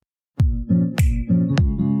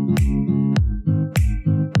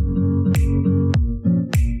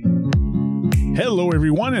Hello,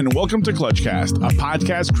 everyone, and welcome to ClutchCast, a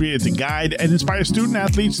podcast created to guide and inspire student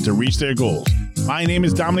athletes to reach their goals. My name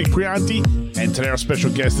is Dominic Prianti, and today our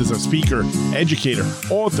special guest is a speaker, educator,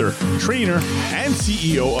 author, trainer, and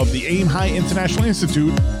CEO of the Aim High International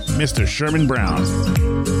Institute, Mr. Sherman Brown.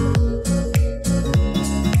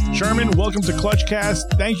 Sherman, welcome to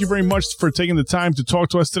ClutchCast. Thank you very much for taking the time to talk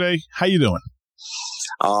to us today. How you doing?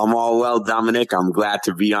 I'm all well, Dominic. I'm glad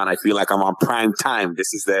to be on. I feel like I'm on prime time.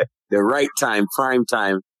 This is the right time, prime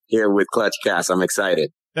time here with ClutchCast. I'm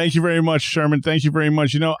excited. Thank you very much, Sherman. Thank you very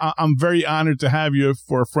much. You know, I'm very honored to have you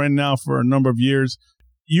for a friend now for a number of years.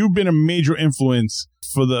 You've been a major influence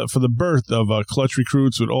for the birth of Clutch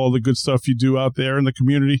Recruits with all the good stuff you do out there in the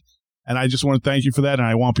community. And I just want to thank you for that. And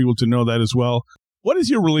I want people to know that as well. What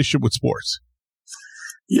is your relationship with sports?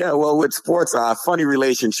 Yeah, well, with sports, funny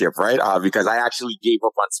relationship, right? Because I actually gave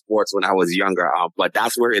up on sports when I was younger, but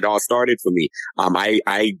that's where it all started for me.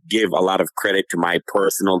 I give a lot of credit to my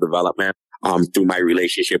personal development, through my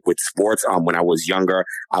relationship with sports. When I was younger,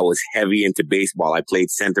 I was heavy into baseball. I played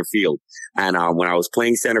center field. And, when I was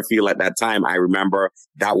playing center field at that time, I remember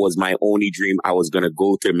that was my only dream. I was going to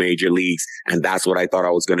go to major leagues, and that's what I thought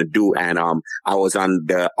I was going to do. And, I was on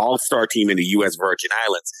the all-star team in the U.S. Virgin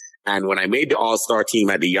Islands. And when I made the all-star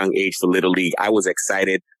team at the young age for Little League, I was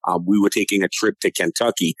excited. We were taking a trip to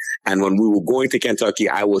Kentucky. And when we were going to Kentucky,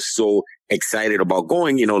 I was so excited about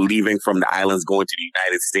going, leaving from the islands, going to the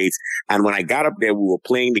United States. And when I got up there, we were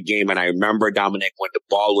playing the game. And I remember, Dominic, when the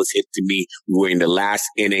ball was hit to me, we were in the last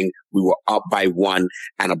inning. We were up by 1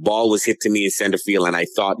 and a ball was hit to me in center field. And I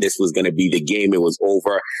thought this was going to be the game. It was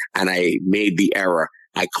over. And I made the error.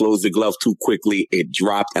 I closed the glove too quickly. It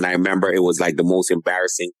dropped. And I remember it was like the most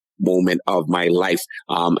embarrassing moment of my life.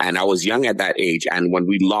 And I was young at that age. And when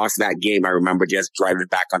we lost that game, I remember just driving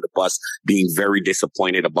back on the bus, being very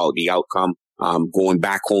disappointed about the outcome, going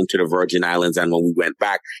back home to the Virgin Islands. And when we went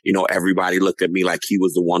back, everybody looked at me like he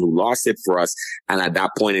was the one who lost it for us. And at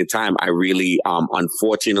that point in time, I really,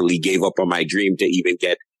 unfortunately gave up on my dream to even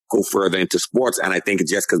go further into sports. And I think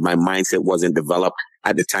it's just because my mindset wasn't developed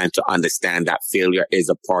at the time to understand that failure is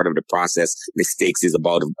a part of the process. Mistakes is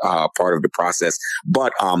about part of the process.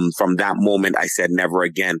 But from that moment, I said never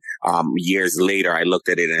again. Years later, I looked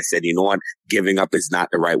at it and I said, you know what? Giving up is not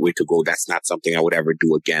the right way to go. That's not something I would ever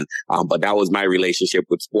do again. But that was my relationship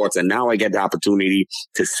with sports. And now I get the opportunity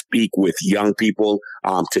to speak with young people,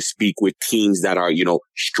 to speak with teams that are,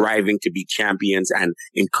 striving to be champions and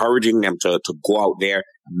encouraging them to go out there,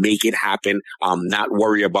 make it happen, not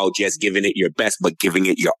worry about just giving it your best, but giving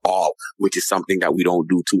it your all, which is something that we don't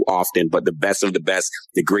do too often. But the best of the best,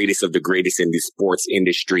 the greatest of the greatest in the sports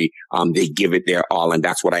industry, they give it their all. And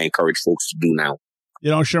that's what I encourage folks to do now.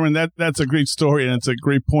 Sherman, that's a great story, and it's a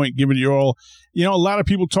great point. Give it your all. A lot of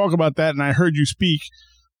people talk about that, and I heard you speak.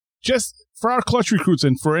 Just for our Clutch Recruits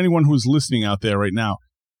and for anyone who's listening out there right now,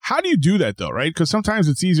 how do you do that, though, right? Because sometimes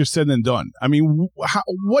it's easier said than done. I mean,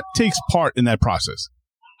 what takes part in that process?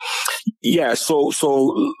 Yeah, so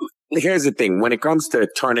here's the thing. When it comes to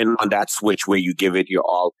turning on that switch where you give it your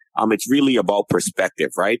all, it's really about perspective,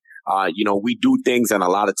 right? We do things, and a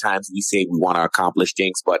lot of times we say we want to accomplish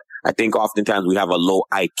things, but I think oftentimes we have a low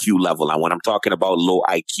IQ level. And when I'm talking about low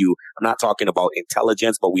IQ, I'm not talking about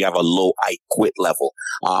intelligence, but we have a low I quit level.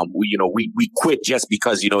 We quit just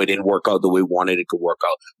because, it didn't work out the way we wanted it to work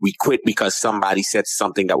out. We quit because somebody said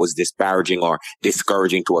something that was disparaging or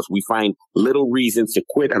discouraging to us. We find little reasons to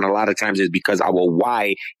quit. And a lot of times it's because our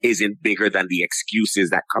why isn't bigger than the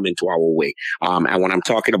excuses that come into our way. And when I'm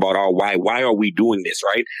talking about our why are we doing this,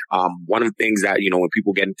 right? One of the things that, when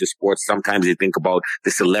people get into sports, sometimes they think about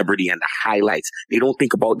the celebrity and the highlights. They don't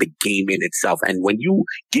think about the game in itself. And when you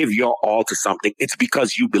give your all to something, it's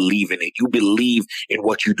because you believe in it. You believe in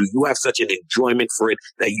what you do. You have such an enjoyment for it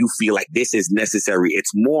that you feel like this is necessary.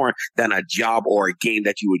 It's more than a job or a game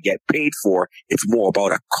that you would get paid for. It's more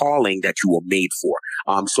about a calling that you were made for.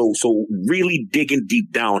 So really digging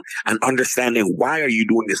deep down and understanding, why are you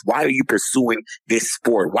doing this? Why are you pursuing this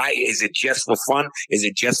sport? Why is it just for fun? Is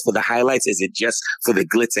it just for the highlights? Is it just for the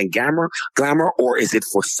glitz and glamour? Or is it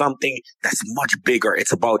for something that's much bigger?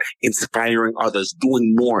 It's about inspiring others,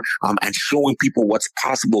 doing more, and showing people what's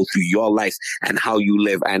possible through your life and how you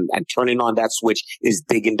live. And turning on that switch is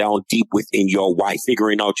digging down deep within your why,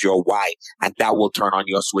 figuring out your why. And that will turn on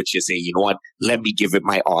your switch and say, you know what? Let me give it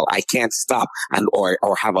my all. I can't stop or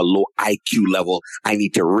have a low IQ level. I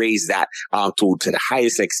need to raise that to the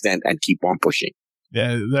highest extent and keep on pushing.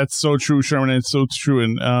 Yeah, that's so true, Sherman. It's so true.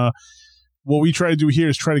 And what we try to do here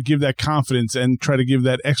is try to give that confidence and try to give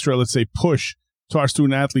that extra, let's say, push to our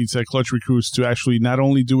student athletes at Clutch Recruits to actually not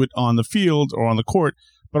only do it on the field or on the court,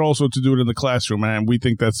 but also to do it in the classroom. And we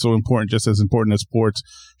think that's so important, just as important as sports.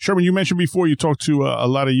 Sherman, you mentioned before you talked to a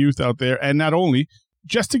lot of youth out there, and not only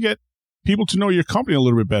just to get people to know your company a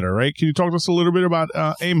little bit better, right? Can you talk to us a little bit about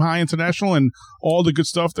Aim High International and all the good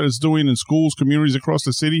stuff that it's doing in schools, communities across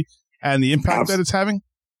the city, and the impact that it's having?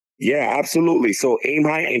 Yeah, absolutely. So Aim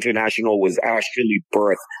High International was actually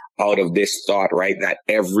birthed out of this thought, right, that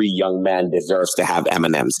every young man deserves to have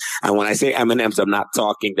M&Ms. And when I say M&Ms, I'm not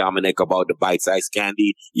talking, Dominic, about the bite-sized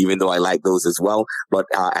candy, even though I like those as well. But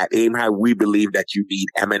at Aim High, we believe that you need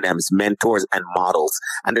M&Ms, mentors and models.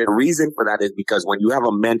 And the reason for that is because when you have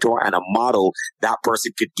a mentor and a model, that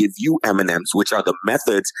person could give you M&Ms, which are the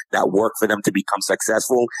methods that work for them to become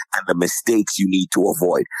successful and the mistakes you need to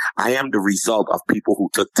avoid. I am the result of people who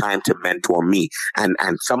took time to mentor me. And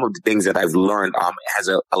some of the things that I've learned has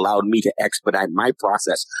allowed me to expedite my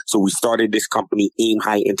process. So we started this company, Aim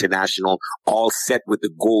High International, all set with the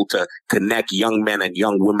goal to connect young men and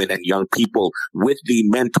young women and young people with the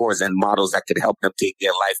mentors and models that could help them take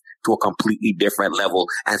their life to a completely different level.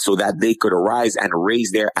 And so that they could arise and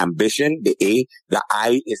raise their ambition. The A, the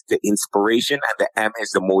I is the inspiration, and the M is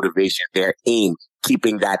the motivation, their aim.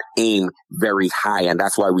 Keeping that aim very high. And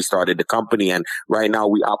that's why we started the company. And right now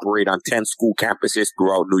we operate on 10 school campuses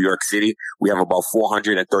throughout New York City. We have about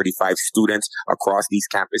 435 students across these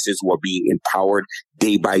campuses who are being empowered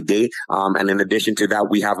day by day. And in addition to that,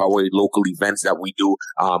 we have our local events that we do,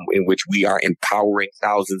 in which we are empowering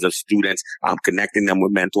thousands of students, connecting them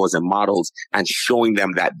with mentors and models and showing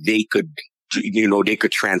them that they could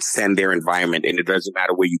transcend their environment, and it doesn't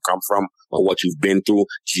matter where you come from or what you've been through.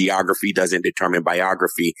 Geography doesn't determine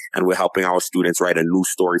biography, and we're helping our students write a new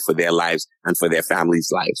story for their lives and for their families'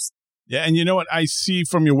 lives. Yeah, and you know what I see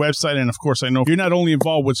from your website, and of course I know you're not only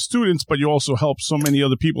involved with students, but you also help so many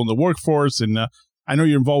other people in the workforce, and I know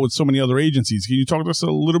you're involved with so many other agencies. Can you talk to us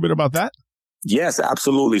a little bit about that? Yes,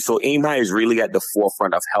 absolutely. So Aim High is really at the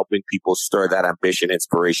forefront of helping people stir that ambition,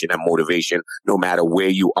 inspiration, and motivation, no matter where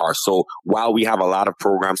you are. So while we have a lot of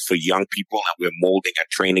programs for young people and we're molding and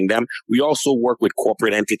training them, we also work with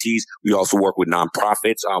corporate entities. We also work with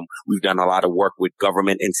nonprofits. We've done a lot of work with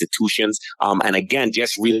government institutions. And again,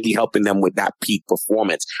 just really helping them with that peak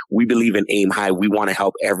performance. We believe in Aim High. We want to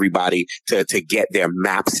help everybody to get their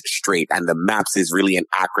MAPS straight. And the MAPS is really an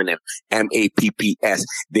acronym, MAPPS.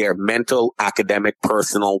 Their mental, academic,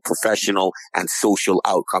 personal, professional, and social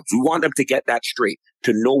outcomes. We want them to get that straight,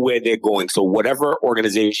 to know where they're going. So whatever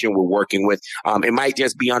organization we're working with, it might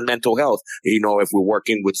just be on mental health. If we're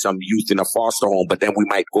working with some youth in a foster home, but then we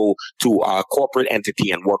might go to a corporate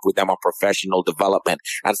entity and work with them on professional development.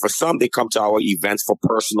 And for some, they come to our events for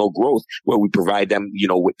personal growth, where we provide them,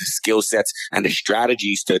 with the skill sets and the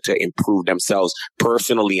strategies to improve themselves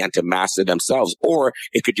personally and to master themselves. Or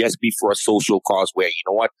it could just be for a social cause where,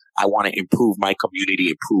 I want to improve my community,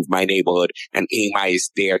 improve my neighborhood, and Aim High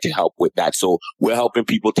is there to help with that. So we're helping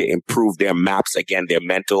people to improve their MAPS, again, their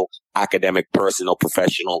mental, academic, personal,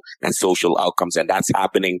 professional, and social outcomes. And that's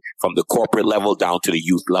happening from the corporate level down to the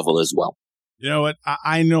youth level as well. You know what?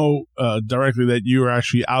 I know directly that you are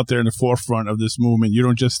actually out there in the forefront of this movement. You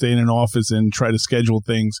don't just stay in an office and try to schedule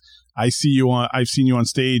things. I've seen you on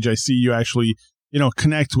stage. I see you actually,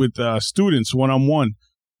 connect with students one-on-one.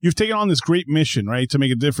 You've taken on this great mission, right, to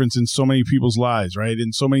make a difference in so many people's lives, right,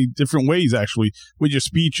 in so many different ways, actually, with your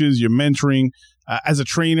speeches, your mentoring, as a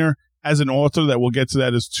trainer, as an author, that we'll get to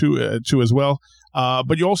that too as well.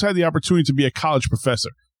 But you also had the opportunity to be a college professor.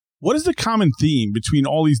 What is the common theme between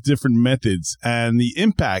all these different methods and the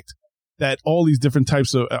impact that all these different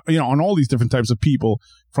types of, on all these different types of people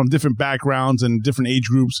from different backgrounds and different age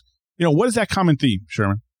groups? What is that common theme,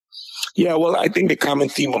 Sherman? Yeah, well, I think the common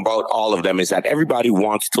theme about all of them is that everybody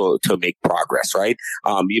wants to make progress, right?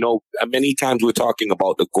 Many times we're talking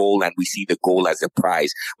about the goal and we see the goal as a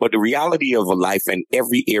prize. But the reality of a life in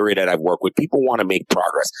every area that I've worked with, people want to make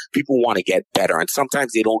progress. People want to get better. And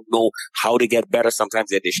sometimes they don't know how to get better. Sometimes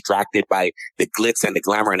they're distracted by the glitz and the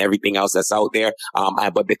glamour and everything else that's out there.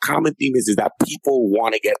 But the common theme is that people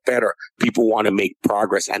want to get better. People want to make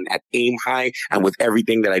progress. And at Aim High, and with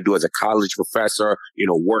everything that I do as a college professor,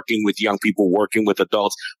 working with young people, working with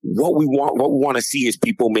adults, what we want to see is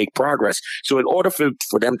people make progress. So in order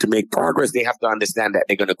for them to make progress, they have to understand that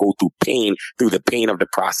they're going to go through the pain of the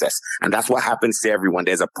process. And that's what happens to everyone.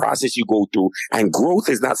 There's a process you go through, and growth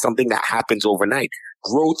is not something that happens overnight.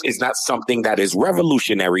 growth is not something that is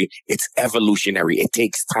revolutionary. It's evolutionary. It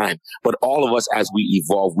takes time. But all of us, as we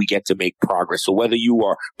evolve, we get to make progress. So whether you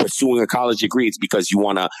are pursuing a college degree, it's because you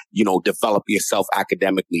want to, develop yourself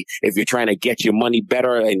academically. If you're trying to get your money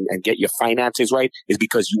better and get your finances right, it's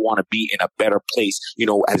because you want to be in a better place,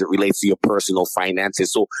 as it relates to your personal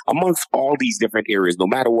finances. So amongst all these different areas, no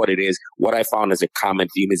matter what it is, what I found as a common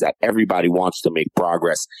theme is that everybody wants to make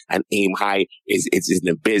progress, and Aim High is in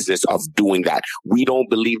the business of doing that. We don't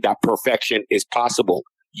believe that perfection is possible.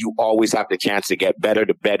 You always have the chance to get better.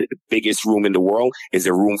 The biggest room in the world is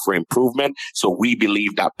a room for improvement. So we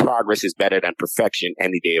believe that progress is better than perfection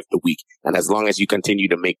any day of the week. And as long as you continue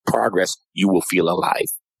to make progress, you will feel alive.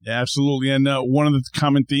 Yeah, absolutely. And one of the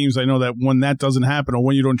common themes, I know that when that doesn't happen or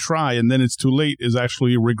when you don't try and then it's too late, is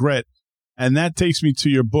actually regret. And that takes me to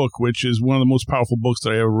your book, which is one of the most powerful books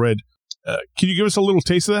that I ever read. Can you give us a little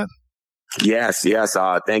taste of that? Yes.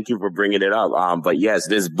 Thank you for bringing it up. But yes,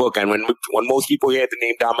 this book, and when most people hear the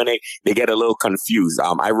name Dominic, they get a little confused.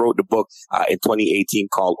 I wrote the book in 2018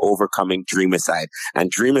 called Overcoming Dreamicide. And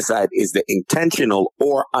dreamicide is the intentional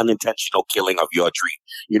or unintentional killing of your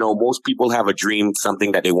dream. Most people have a dream,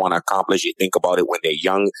 something that they want to accomplish. They think about it when they're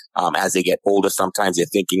young. As they get older, sometimes they're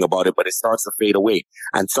thinking about it, but it starts to fade away.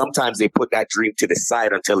 And sometimes they put that dream to the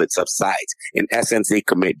side until it subsides. In essence, they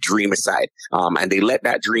commit dreamicide. And they let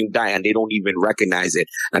that dream die, and they don't even recognize it.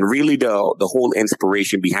 And really the whole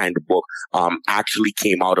inspiration behind the book actually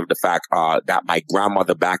came out of the fact that my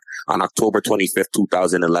grandmother, back on October 25th,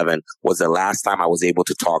 2011, was the last time I was able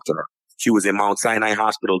to talk to her. She was in Mount Sinai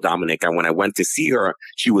Hospital, Dominic, and when I went to see her,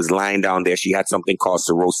 she was lying down there. She had something called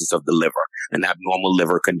cirrhosis of the liver, an abnormal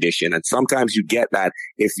liver condition. And sometimes you get that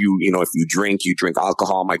if you drink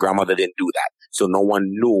alcohol. My grandmother didn't do that. So no one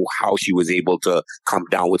knew how she was able to come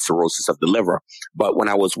down with cirrhosis of the liver. But when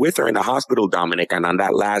I was with her in the hospital, Dominic, and on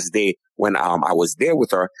that last day, when I was there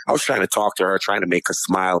with her, I was trying to talk to her, trying to make her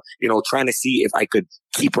smile, trying to see if I could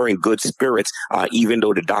keep her in good spirits, even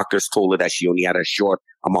though the doctors told her that she only had a short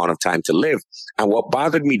amount of time to live. And what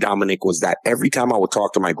bothered me, Dominic, was that every time I would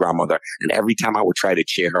talk to my grandmother and every time I would try to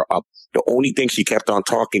cheer her up, the only thing she kept on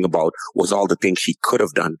talking about was all the things she could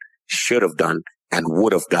have done, should have done, and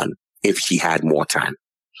would have done if she had more time.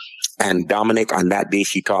 And Dominic, on that day,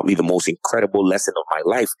 she taught me the most incredible lesson of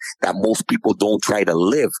my life, that most people don't try to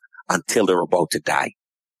live until they're about to die.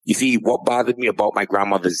 You see, what bothered me about my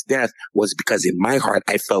grandmother's death was because in my heart,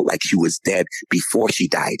 I felt like she was dead before she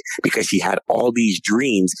died, because she had all these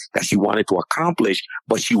dreams that she wanted to accomplish,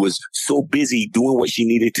 but she was so busy doing what she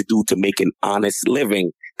needed to do to make an honest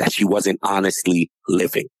living that she wasn't honestly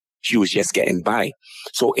living. She was just getting by.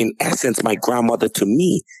 So in essence, my grandmother, to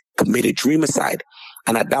me, committed dreamicide.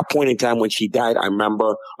 And at that point in time when she died, I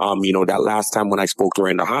remember, that last time when I spoke to her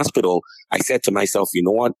in the hospital, I said to myself, you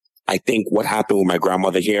know what? I think what happened with my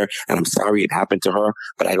grandmother here, and I'm sorry it happened to her,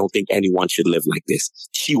 but I don't think anyone should live like this.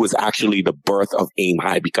 She was actually the birth of Aim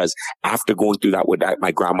High, because after going through that with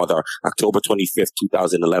my grandmother, October 25th,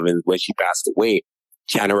 2011, when she passed away,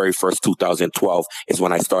 January 1st, 2012 is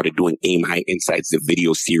when I started doing Aim High Insights, the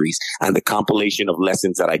video series, and the compilation of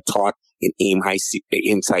lessons that I taught in Aim High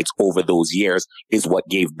Insights over those years is what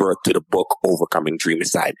gave birth to the book, Overcoming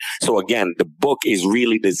Dreamicide. So again, the book is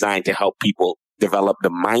really designed to help people develop the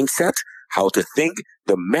mindset, how to think,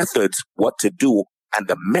 the methods, what to do, and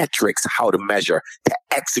the metrics, how to measure, to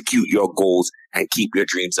execute your goals and keep your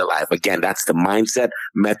dreams alive. Again, that's the mindset,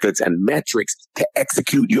 methods, and metrics to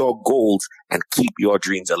execute your goals and keep your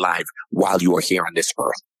dreams alive while you are here on this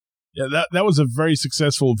earth. Yeah, that was a very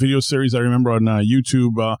successful video series I remember on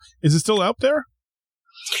YouTube. Is it still out there?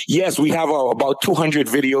 Yes, we have about 200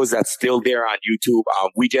 videos that's still there on YouTube.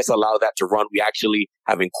 We just allow that to run. We actually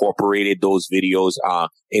have incorporated those videos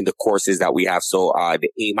in the courses that we have. So the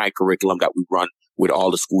Aim High curriculum that we run with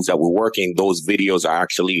all the schools that we're working, those videos are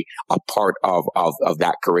actually a part of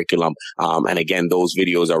that curriculum. And again, those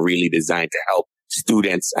videos are really designed to help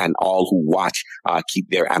students and all who watch keep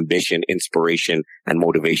their ambition, inspiration, and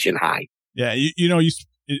motivation high. Yeah,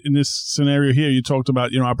 in this scenario here, you talked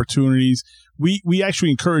about, opportunities. We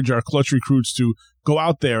actually encourage our clutch recruits to go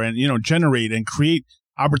out there and, generate and create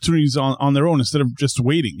opportunities on their own instead of just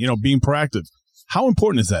waiting, being proactive. How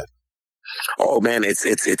important is that? Oh man,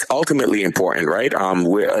 it's ultimately important, right?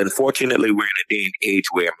 Unfortunately, we're in a day and age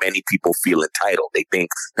where many people feel entitled. They think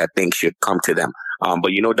that things should come to them.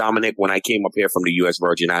 But Dominic, when I came up here from the U.S.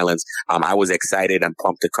 Virgin Islands, I was excited and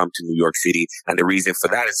pumped to come to New York City. And the reason for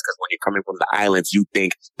that is because when you're coming from the islands, you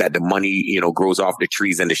think that the money, grows off the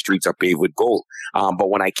trees and the streets are paved with gold. But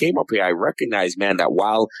when I came up here, I recognized, man, that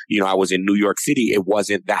while, I was in New York City, it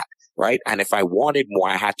wasn't that. right? And if I wanted more,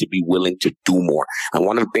 I had to be willing to do more. And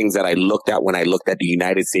one of the things that I looked at when I looked at the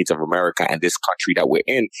United States of America and this country that we're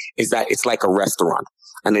in is that it's like a restaurant.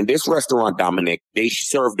 And in this restaurant, Dominic, they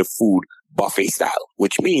serve the food buffet style,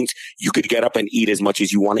 which means you could get up and eat as much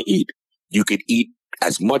as you want to eat. You could eat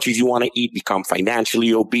as much as you want to eat, become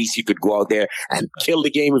financially obese. You could go out there and kill the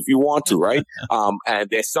game if you want to, right? And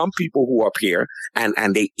there's some people who are up here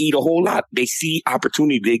and they eat a whole lot. They see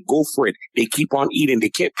opportunity. They go for it. They keep on eating. They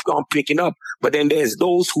keep on picking up. But then there's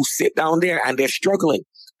those who sit down there and they're struggling.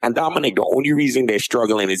 And Dominic, the only reason they're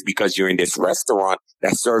struggling is because you're in this restaurant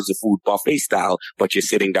that serves the food buffet style, but you're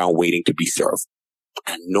sitting down waiting to be served.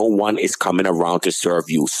 And no one is coming around to serve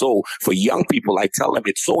you. So for young people, I tell them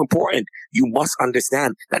it's so important. You must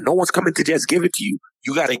understand that no one's coming to just give it to you.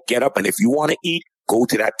 You got to get up. And if you want to eat, go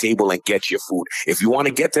to that table and get your food. If you want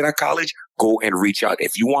to get to that college, go and reach out.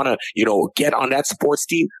 If you want to, get on that sports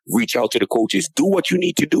team, reach out to the coaches. Do what you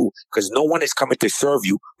need to do because no one is coming to serve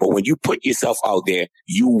you. But when you put yourself out there,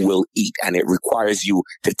 you will eat and it requires you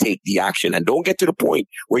to take the action. And don't get to the point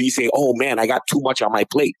where you say, oh man, I got too much on my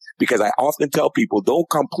plate. Because I often tell people, don't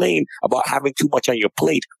complain about having too much on your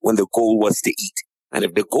plate when the goal was to eat. And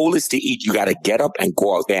if the goal is to eat, you got to get up and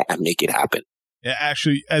go out there and make it happen. Yeah,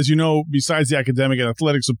 actually, as you know, besides the academic and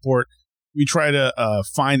athletic support, we try to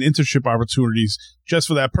find internship opportunities just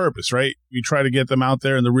for that purpose, right? We try to get them out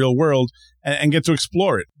there in the real world and get to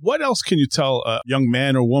explore it. What else can you tell a young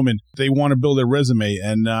man or woman they want to build their resume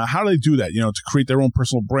and how do they do that, to create their own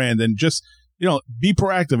personal brand and just, be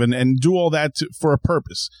proactive and do all that for a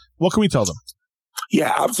purpose? What can we tell them?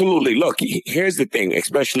 Yeah, absolutely. Look, here's the thing,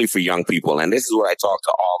 especially for young people, and this is what I talk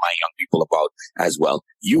to all my young people about as well.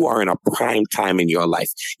 You are in a prime time in your life.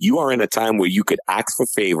 You are in a time where you could ask for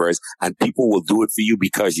favors and people will do it for you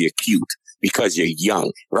because you're cute, because you're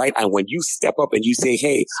young, right? And when you step up and you say,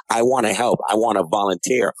 hey, I want to help, I want to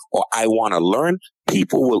volunteer, or I want to learn,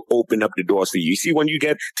 people will open up the doors for you. You see, when you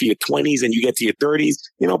get to your 20s and you get to your 30s,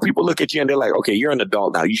 people look at you and they're like, okay, you're an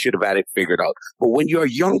adult now. You should have had it figured out. But when you're a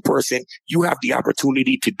young person, you have the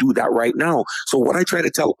opportunity to do that right now. So what I try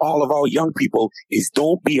to tell all of our young people is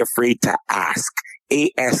don't be afraid to ask.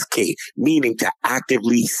 ASK, meaning to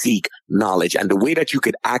actively seek knowledge. And the way that you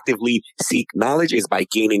could actively seek knowledge is by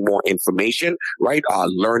gaining more information, right?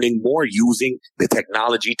 Learning more, using the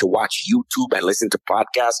technology to watch YouTube and listen to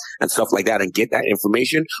podcasts and stuff like that and get that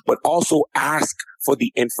information, but also ask for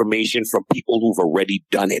the information from people who've already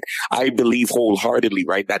done it. I believe wholeheartedly,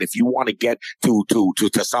 right, that if you want to get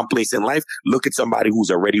to someplace in life, look at somebody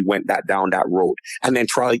who's already went down that road and then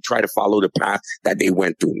try to follow the path that they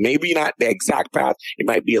went through. Maybe not the exact path. It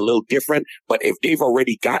might be a little different, but if they've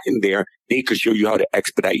already gotten there, they could show you how to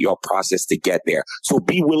expedite your process to get there. So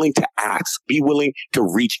be willing to ask, be willing to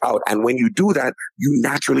reach out. And when you do that, you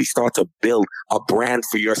naturally start to build a brand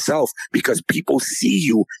for yourself because people see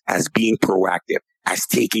you as being proactive, as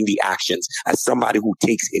taking the actions, as somebody who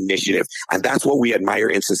takes initiative. And that's what we admire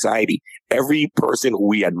in society. Every person who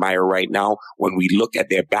we admire right now, when we look at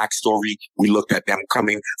their backstory, we look at them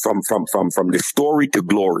coming from the story to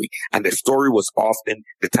glory. And the story was often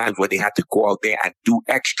the times where they had to go out there and do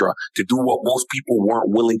extra to do what most people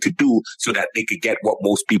weren't willing to do so that they could get what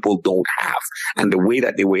most people don't have. And the way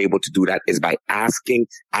that they were able to do that is by asking,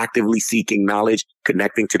 actively seeking knowledge,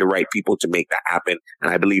 connecting to the right people to make that happen.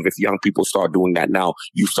 And I believe if young people start doing that now,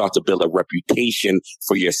 you start to build a reputation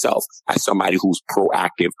for yourself as somebody who's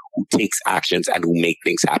proactive, who takes actions and who make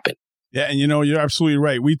things happen. Yeah, and you're absolutely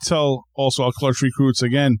right. We tell also our clutch recruits,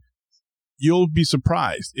 again, you'll be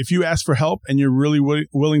surprised. If you ask for help and you're really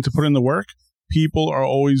willing to put in the work, people are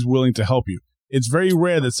always willing to help you. It's very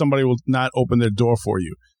rare that somebody will not open their door for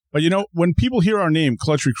you. But when people hear our name,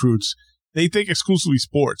 Clutch Recruits, they think exclusively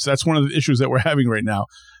sports. That's one of the issues that we're having right now.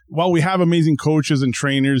 While we have amazing coaches and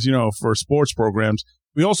trainers, for sports programs,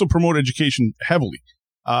 we also promote education heavily.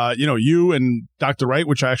 You and Dr. Wright,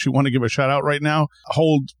 which I actually want to give a shout out right now,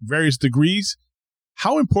 hold various degrees.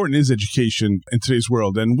 How important is education in today's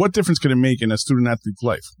world, and what difference can it make in a student athlete's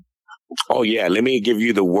life? Oh, yeah. Let me give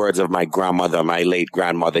you the words of my grandmother, my late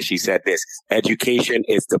grandmother. She said this: education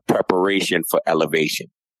is the preparation for elevation.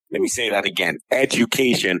 Let me say that again.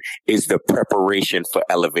 Education is the preparation for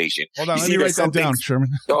elevation. Hold on, let me write that down, Sherman.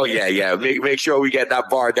 Oh, yeah. Make sure we get that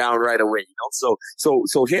bar down right away.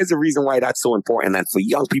 So here's the reason why that's so important. And for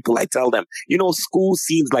young people, I tell them, school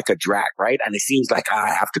seems like a drag, right? And it seems like I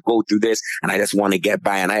have to go through this and I just want to get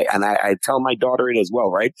by. And I tell my daughter it as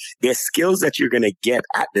well, right? There's skills that you're going to get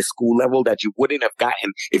at the school level that you wouldn't have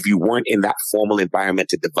gotten if you weren't in that formal environment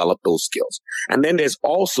to develop those skills. And then there's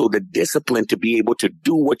also the discipline to be able to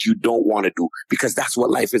do what you don't want to do, because that's what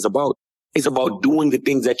life is about. It's about doing the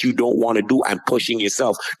things that you don't want to do and pushing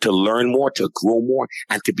yourself to learn more, to grow more,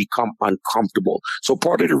 and to become uncomfortable. So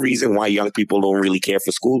part of the reason why young people don't really care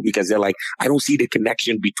for school, because they're like, I don't see the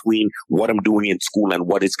connection between what I'm doing in school and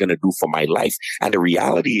what it's going to do for my life. And the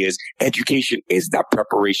reality is education is that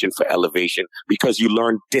preparation for elevation, because you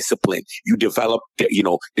learn discipline, you develop,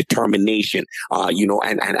 determination,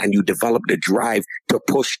 and you develop the drive to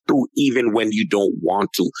push through even when you don't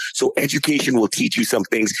want to. So education will teach you some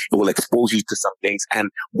things. It will expose you to some things. And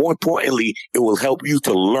more importantly, it will help you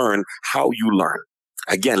to learn how you learn.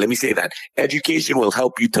 Again, let me say that education will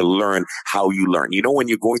help you to learn how you learn. When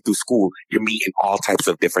you're going through school, you're meeting all types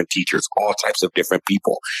of different teachers, all types of different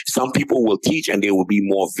people. Some people will teach and they will be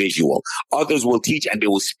more visual. Others will teach and they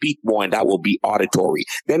will speak more, and that will be auditory.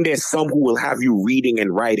 Then there's some who will have you reading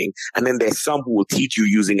and writing. And then there's some who will teach you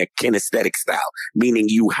using a kinesthetic style, meaning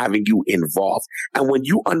having you involved. And when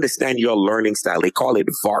you understand your learning style, they call it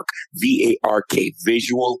VARK, VARK,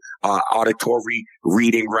 visual, auditory,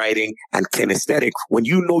 reading, writing, and kinesthetic. When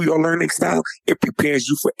you know your learning style, it prepares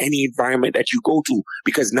you for any environment that you go to,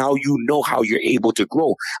 because now you know how you're able to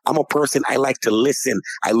grow. I'm a person, I like to listen.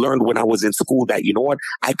 I learned when I was in school that,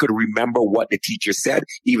 I could remember what the teacher said,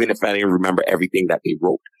 even if I didn't remember everything that they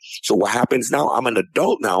wrote. So what happens now, I'm an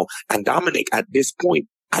adult now, and Dominic, at this point,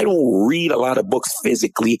 I don't read a lot of books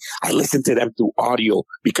physically. I listen to them through audio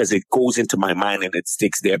because it goes into my mind and it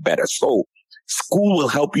sticks there better. So school will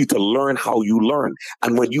help you to learn how you learn.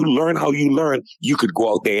 And when you learn how you learn, you could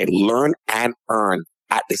go out there and learn and earn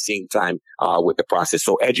at the same time with the process.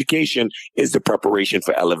 So education is the preparation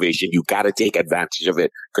for elevation. You got to take advantage of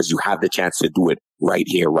it because you have the chance to do it right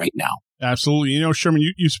here, right now. Absolutely. Sherman,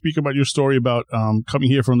 you speak about your story about coming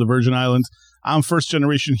here from the Virgin Islands. I'm first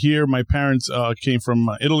generation here. My parents came from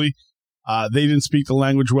Italy. They didn't speak the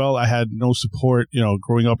language well. I had no support,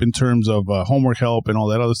 growing up in terms of homework help and all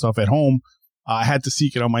that other stuff at home. I had to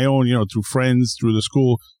seek it on my own, through friends, through the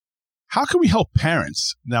school. How can we help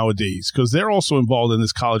parents nowadays? Because they're also involved in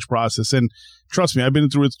this college process. And trust me, I've been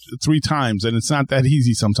through it 3 times, and it's not that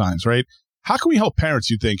easy sometimes, right? How can we help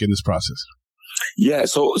parents, you think, in this process? Yeah,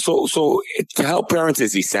 so to help parents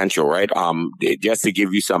is essential, right? Just to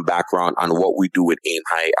give you some background on what we do with Aim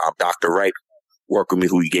High, Dr. Wright worked with me,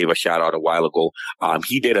 who he gave a shout out a while ago.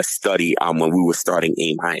 He did a study when we were starting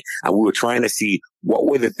Aim High, and we were trying to see what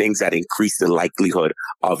were the things that increase the likelihood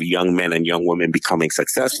of young men and young women becoming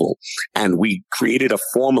successful. And we created a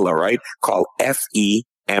formula, right, called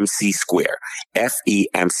FEMC square.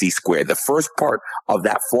 FEMC square. The first part of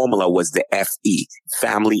that formula was the FE,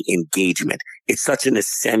 family engagement. It's such an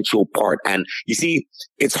essential part. And you see,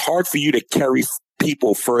 it's hard for you to carry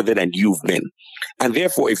people further than you've been. And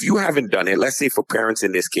therefore, if you haven't done it, let's say for parents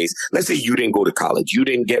in this case, let's say you didn't go to college, you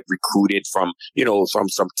didn't get recruited from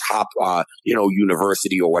some top,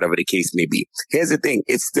 university or whatever the case may be. Here's the thing.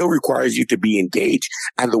 It still requires you to be engaged.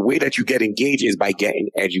 And the way that you get engaged is by getting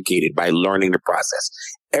educated, by learning the process.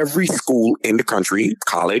 Every school in the country,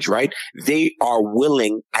 college, right? They are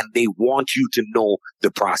willing and they want you to know the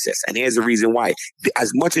process. And here's the reason why.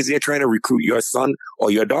 As much as they're trying to recruit your son or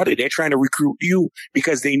your daughter, they're trying to recruit you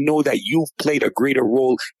because they know that you've played a greater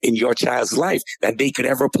role in your child's life than they could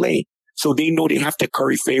ever play. So they know they have to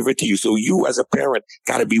curry favor to you. So you as a parent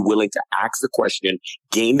got to be willing to ask the question,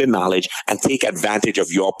 gain the knowledge, and take advantage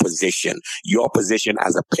of your position. Your position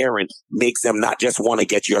as a parent makes them not just want to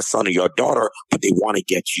get your son or your daughter, but they want to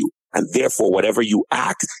get you. And therefore, whatever you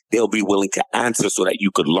ask, they'll be willing to answer so that you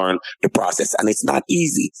could learn the process. And it's not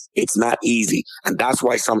easy. It's not easy. And that's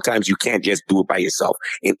why sometimes you can't just do it by yourself.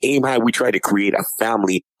 In Aim High, we try to create a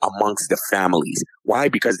family amongst the families. Why?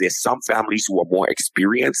 Because there's some families who are more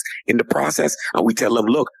experienced in the process. And we tell them,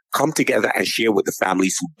 look, come together and share with the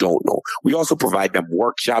families who don't know. We also provide them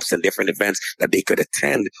workshops and different events that they could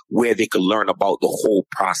attend where they could learn about the whole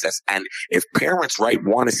process. And if parents, right,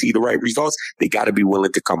 want to see the right results, they got to be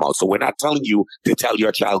willing to come out. So we're not telling you to tell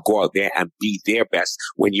your child, go out there and be their best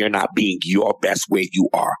when you're not being your best where you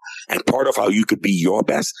are. And part of how you could be your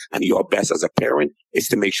best and your best as a parent is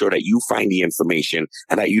to make sure that you find the information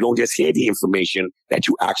and that you don't just hear the information, that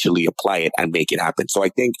you actually apply it and make it happen. So I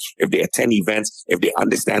think if they attend events, if they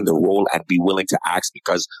understand the role and be willing to ask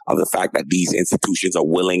because of the fact that these institutions are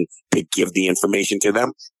willing to give the information to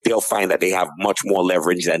them, they'll find that they have much more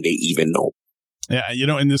leverage than they even know. Yeah,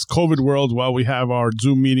 in this COVID world, while we have our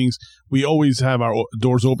Zoom meetings, we always have our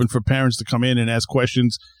doors open for parents to come in and ask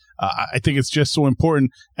questions. I think it's just so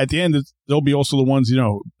important. At the end, they'll be also the ones,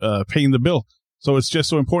 paying the bill. So it's just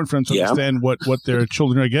so important for them to understand what their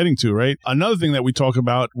children are getting to, right? Another thing that we talk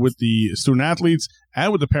about with the student athletes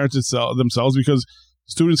and with the parents themselves, because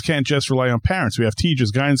students can't just rely on parents. We have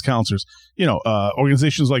teachers, guidance counselors,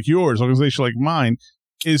 organizations like yours, organizations like mine,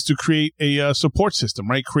 is to create a support system,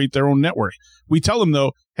 right? Create their own network. We tell them,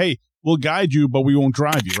 though, hey, we'll guide you, but we won't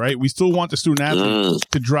drive you, right? We still want the student athlete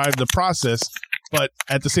to drive the process, but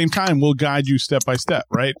at the same time, we'll guide you step by step,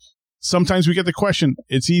 right? Sometimes we get the question,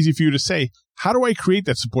 it's easy for you to say, how do I create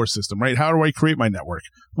that support system, right? How do I create my network?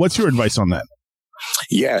 What's your advice on that?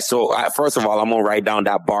 Yeah. So first of all, I'm going to write down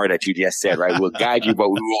that bar that you just said, right? We'll guide you, but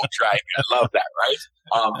we won't drive you. I love that,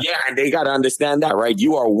 right? Yeah. And they got to understand that, right?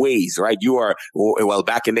 You are Waze, right? You are, well,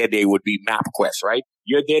 back in their day would be MapQuest, right?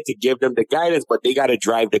 You're there to give them the guidance, but they got to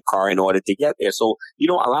drive the car in order to get there. So,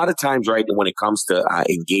 a lot of times, right, when it comes to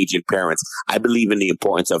engaging parents, I believe in the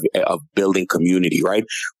importance of building community, right?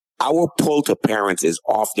 Our pull to parents is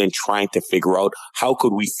often trying to figure out how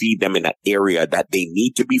could we feed them in an area that they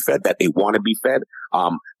need to be fed, that they want to be fed,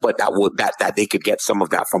 but that they could get some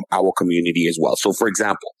of that from our community as well. So, for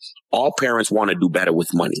example, all parents want to do better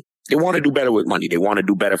with money. They want to do better with money. They want to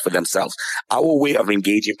do better for themselves. Our way of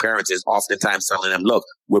engaging parents is oftentimes telling them, look,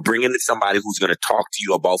 we're bringing in somebody who's going to talk to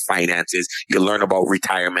you about finances. You learn about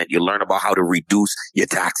retirement. You learn about how to reduce your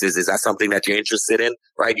taxes. Is that something that you're interested in?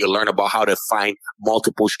 Right? You learn about how to find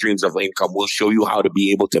multiple streams of income. We'll show you how to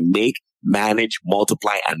be able to manage,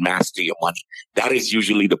 multiply, and master your money. That is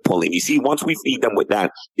usually the pulling. You see, once we feed them with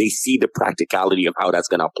that, they see the practicality of how that's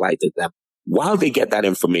going to apply to them. While they get that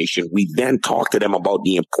information, we then talk to them about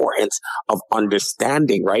the importance of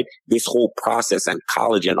understanding, right, this whole process and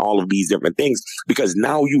college and all of these different things, because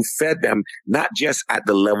now you fed them not just at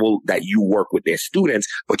the level that you work with their students,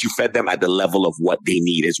 but you fed them at the level of what they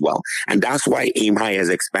need as well. And that's why Aim High has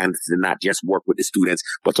expanded to not just work with the students,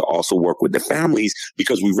 but to also work with the families,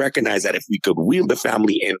 because we recognize that if we could wheel the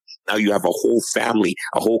family in, now you have a whole family,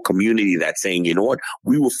 a whole community that's saying, you know what,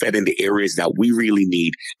 we were fed in the areas that we really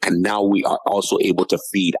need, and now we are also able to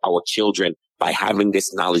feed our children by having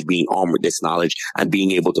this knowledge, being armed with this knowledge, and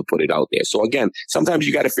being able to put it out there. So again, sometimes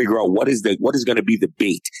you got to figure out what is going to be the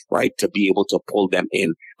bait, right, to be able to pull them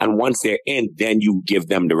in. And once they're in, then you give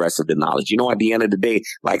them the rest of the knowledge. At the end of the day,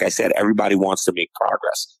 like I said, everybody wants to make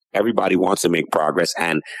progress. Everybody wants to make progress.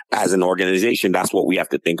 And as an organization, that's what we have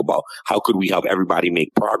to think about. How could we help everybody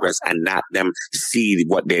make progress and not them see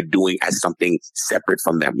what they're doing as something separate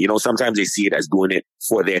from them? Sometimes they see it as doing it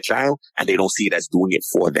for their child and they don't see it as doing it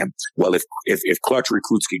for them. Well, if Clutch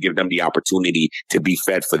Recruits could give them the opportunity to be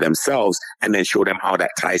fed for themselves and then show them how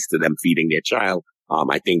that ties to them feeding their child,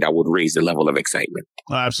 I think that would raise the level of excitement.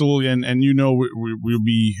 Absolutely. And we'll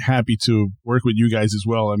be happy to work with you guys as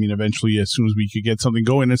well. I mean, eventually, as soon as we could get something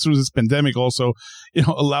going, as soon as this pandemic also,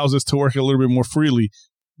 allows us to work a little bit more freely.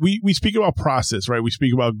 We speak about process, right? We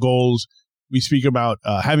speak about goals. We speak about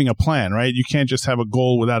having a plan, right? You can't just have a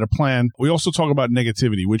goal without a plan. We also talk about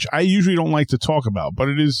negativity, which I usually don't like to talk about, but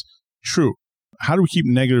it is true. How do we keep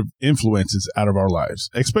negative influences out of our lives,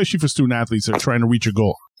 especially for student athletes that are trying to reach a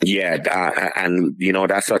goal? Yeah. And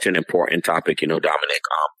that's such an important topic, Dominic.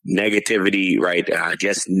 Negativity, right?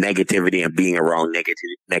 Just negativity and being around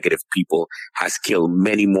negative people has killed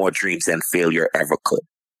many more dreams than failure ever could.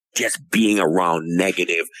 Just being around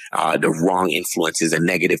negative, the wrong influences and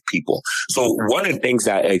negative people. So one of the things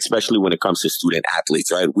that, especially when it comes to student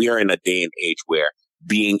athletes, right? We are in a day and age where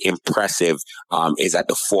being impressive is at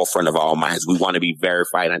the forefront of our minds. We want to be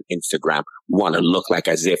verified on Instagram. We want to look like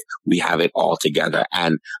as if we have it all together.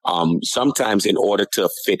 And sometimes in order to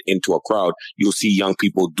fit into a crowd, you'll see young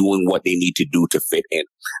people doing what they need to do to fit in.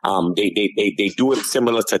 They do it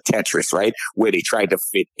similar to Tetris, right? Where they try to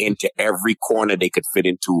fit into every corner they could fit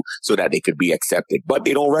into so that they could be accepted. But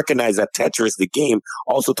they don't recognize that Tetris, the game,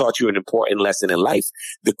 also taught you an important lesson in life.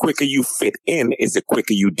 The quicker you fit in is the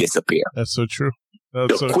quicker you disappear. That's so true.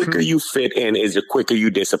 The quicker you fit in is the quicker you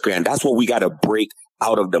disappear. And that's what we got to break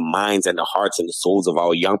out of the minds and the hearts and the souls of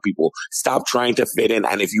our young people. Stop trying to fit in.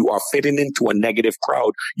 And if you are fitting into a negative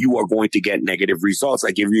crowd, you are going to get negative results.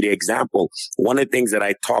 I give you the example. One of the things that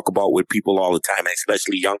I talk about with people all the time,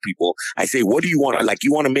 especially young people, I say, what do you want? Like,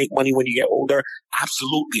 you want to make money when you get older?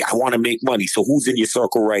 Absolutely. I want to make money. So who's in your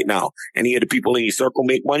circle right now? Any of the people in your circle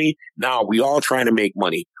make money? No, we all trying to make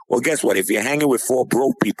money. Well, guess what? If you're hanging with 4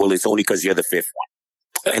 broke people, it's only because you're the 5th one.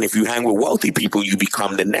 And if you hang with wealthy people, you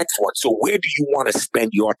become the next one. So where do you want to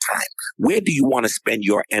spend your time? Where do you want to spend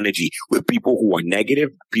your energy? With people who are negative,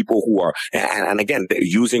 people who are, and again,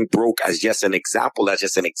 using broke as just an example. That's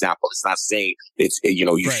just an example. It's not saying it's,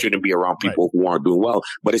 you shouldn't be around people who aren't doing well,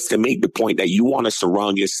 but it's to make the point that you want to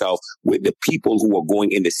surround yourself with the people who are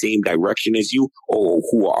going in the same direction as you or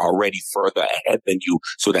who are already further ahead than you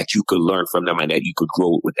so that you could learn from them and that you could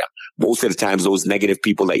grow with them. Most of the times, those negative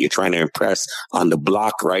people that you're trying to impress on the block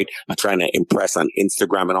TikTok, right? Trying to impress on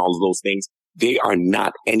Instagram and all of those things. They are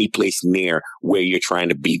not any place near where you're trying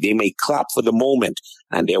to be. They may clap for the moment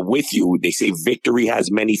and they're with you. They say victory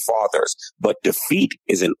has many fathers, but defeat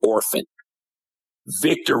is an orphan.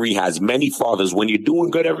 Victory has many fathers. When you're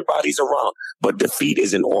doing good, everybody's around, but defeat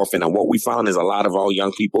is an orphan. And what we found is a lot of our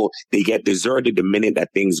young people, they get deserted the minute that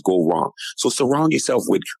things go wrong. So surround yourself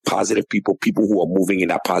with positive people, people who are moving in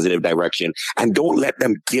that positive direction, and don't let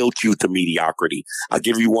them guilt you to mediocrity. I'll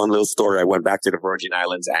give you one little story. I went back to the Virgin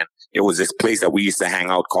Islands and it was this place that we used to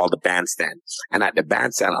hang out called the Bandstand. And at the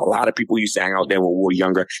Bandstand, a lot of people used to hang out there when we were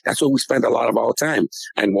younger. That's where we spent a lot of our time.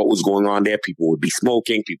 And what was going on there? People would be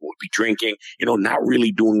smoking, people would be drinking, not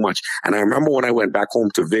really doing much. And I remember when I went back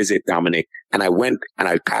home to visit, Dominic, and I went and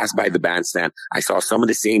I passed by the Bandstand, I saw some of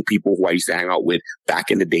the same people who I used to hang out with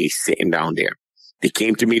back in the day sitting down there. They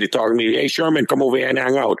came to me to talk to me. Hey, Sherman, come over here and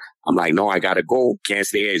hang out. I'm like, no, I got to go. Can't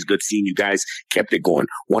stay here. It's good seeing you guys. Kept it going.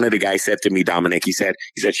 One of the guys said to me, Dominic, he said,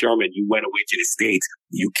 Sherman, you went away to the States.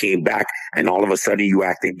 You came back and all of a sudden you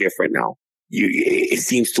acting different now. It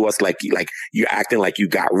seems to us like you're acting like you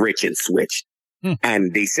got rich and switched.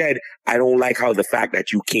 And they said, I don't like how the fact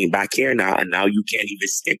that you came back here now and now you can't even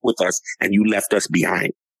stick with us and you left us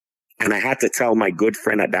behind. And I had to tell my good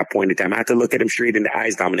friend at that point in time, I had to look at him straight in the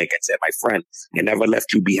eyes, Dominic, and said, my friend, I never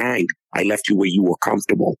left you behind. I left you where you were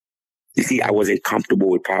comfortable. You see, I wasn't comfortable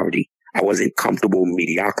with poverty. I wasn't comfortable with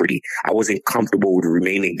mediocrity. I wasn't comfortable with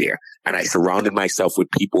remaining there. And I surrounded myself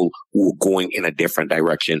with people who were going in a different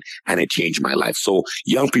direction, and it changed my life. So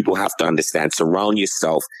young people have to understand, surround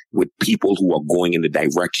yourself with people who are going in the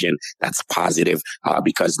direction that's positive,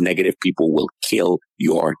 because negative people will kill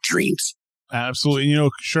your dreams. Absolutely.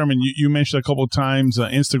 Sherman, you mentioned a couple of times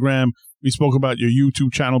Instagram. We spoke about your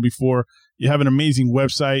YouTube channel before. You have an amazing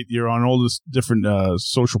website. You're on all these different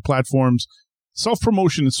social platforms.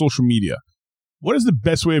 Self-promotion in social media. What is the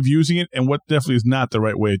best way of using it, and what definitely is not the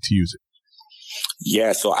right way to use it?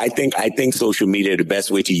 Yeah, so I think social media, the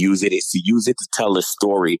best way to use it is to use it to tell a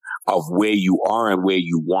story of where you are and where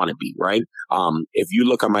you want to be, right? If you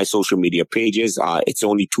look at my social media pages, it's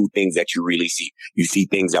only two things that you really see. You see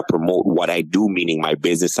things that promote what I do, meaning my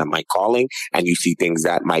business and my calling, and you see things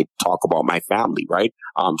that might talk about my family, right?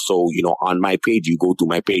 So, on my page, you go to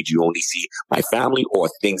my page, you only see my family or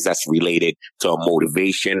things that's related to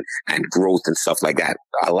motivation and growth and stuff like that.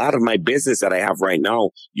 A lot of my business that I have right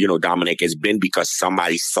now, Dominic, has been because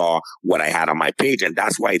somebody saw what I had on my page. And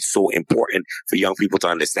that's why it's so important for young people to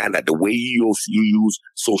understand that the way you use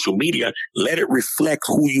social media, let it reflect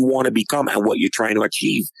who you want to become and what you're trying to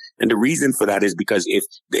achieve. And the reason for that is because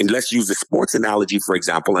and let's use the sports analogy, for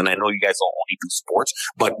example, and I know you guys don't only do sports,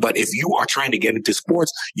 but if you are trying to get into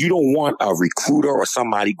sports, you don't want a recruiter or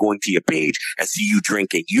somebody going to your page and see you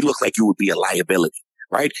drinking. You look like you would be a liability.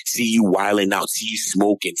 Right? See you wilding out, see you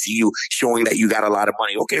smoking, see you showing that you got a lot of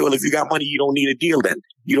money. Okay, well, if you got money, you don't need a deal then.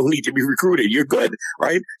 You don't need to be recruited. You're good,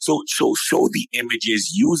 right? So show the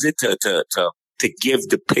images, use it to give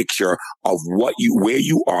the picture of where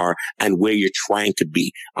you are and where you're trying to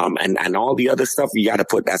be. And all the other stuff, you got to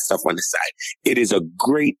put that stuff on the side. It is a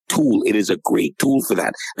great tool. It is a great tool for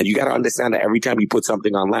that. And you got to understand that every time you put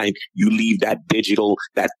something online, you leave that digital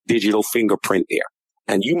fingerprint there.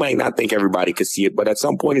 And you might not think everybody could see it, but at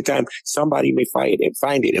some point in time, somebody may find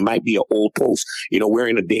it. It might be an old post. We're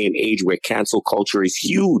in a day and age where cancel culture is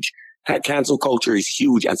huge. Cancel culture is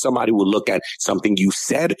huge, and somebody will look at something you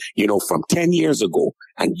said, from 10 years ago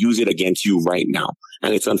and use it against you right now.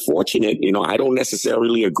 And it's unfortunate. I don't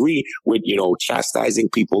necessarily agree with, chastising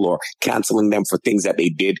people or canceling them for things that they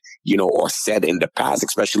did, or said in the past,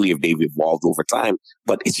 especially if they've evolved over time.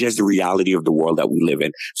 But it's just the reality of the world that we live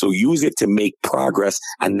in. So use it to make progress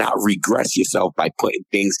and not regress yourself by putting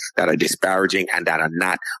things that are disparaging and that are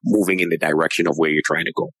not moving in the direction of where you're trying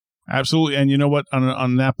to go. Absolutely. And you know what?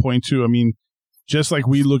 On that point, too, I mean, just like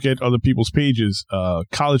we look at other people's pages,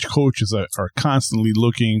 college coaches are constantly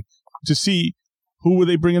looking to see who will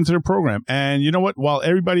they bring into their program. And you know what? While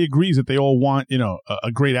everybody agrees that they all want,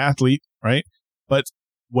 a great athlete, right? But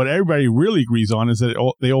what everybody really agrees on is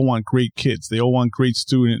that they all want great kids. They all want great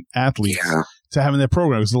student athletes to have in their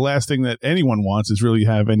program. Because the last thing that anyone wants is really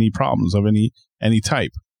have any problems of any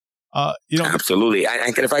type. Absolutely.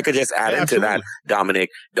 And if I could just add into that, Dominic,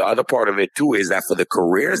 the other part of it too is that for the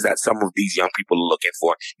careers that some of these young people are looking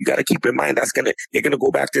for, you got to keep in mind they're gonna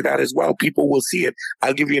go back to that as well. People will see it.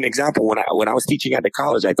 I'll give you an example. When I was teaching at the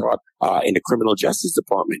college, I taught in the criminal justice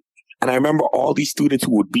department. And I remember all these students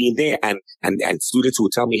who would be in there and students who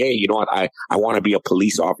would tell me, hey, you know what? I want to be a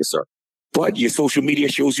police officer. but your social media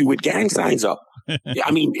shows you with gang signs up.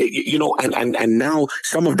 I mean, and now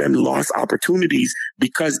some of them lost opportunities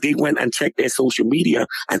because they went and checked their social media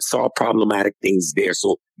and saw problematic things there.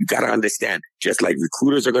 So you got to understand, just like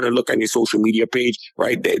recruiters are going to look on your social media page,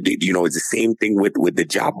 right? It's the same thing with the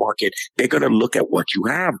job market. They're going to look at what you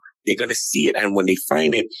have. They're going to see it. And when they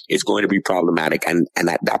find it, it's going to be problematic. And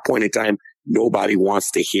at that point in time, nobody wants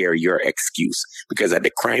to hear your excuse, because at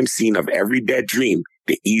the crime scene of every dead dream,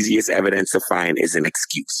 the easiest evidence to find is an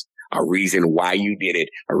excuse, a reason why you did it,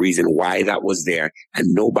 a reason why that was there. And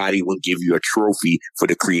nobody will give you a trophy for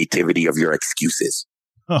the creativity of your excuses.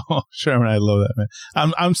 Oh, Sherman, I love that,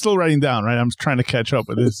 man. I'm still writing down, right? I'm trying to catch up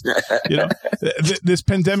with this. This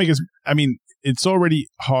pandemic is, I mean, it's already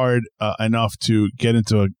hard enough to get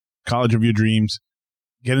into a college of your dreams,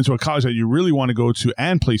 get into a college that you really want to go to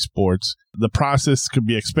and play sports. The process could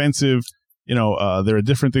be expensive. There are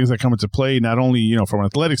different things that come into play, not only, from an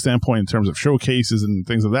athletic standpoint in terms of showcases and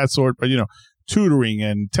things of that sort, but, tutoring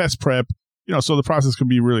and test prep. So the process can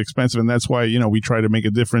be really expensive. And that's why, we try to make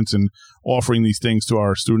a difference in offering these things to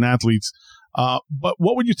our student athletes. But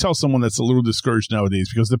what would you tell someone that's a little discouraged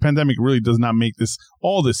nowadays? Because the pandemic really does not make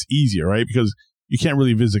all this easier, right? Because you can't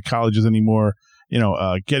really visit colleges anymore.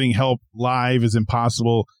 Getting help live is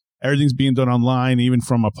impossible. Everything's being done online, even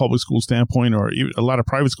from a public school standpoint, or even a lot of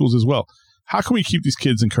private schools as well. How can we keep these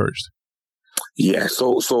kids encouraged? Yeah.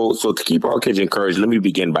 So to keep our kids encouraged, let me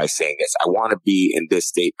begin by saying this. I want to be in this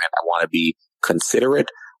statement. I want to be considerate,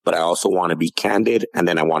 but I also want to be candid, and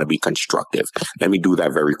then I want to be constructive. Let me do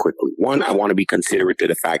that very quickly. One, I want to be considerate to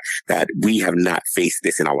the fact that we have not faced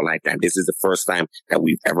this in our lifetime. This is the first time that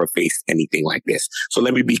we've ever faced anything like this. So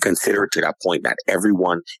let me be considerate to that point that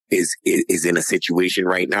everyone is in a situation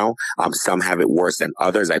right now. Some have it worse than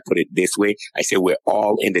others. I put it this way. I say we're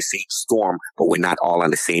all in the same storm, but we're not all on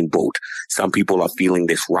the same boat. Some people are feeling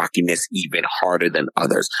this rockiness even harder than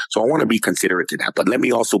others. So I want to be considerate to that, but let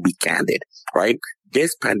me also be candid, right?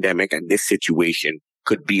 This pandemic and this situation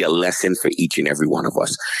could be a lesson for each and every one of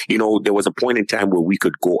us. There was a point in time where we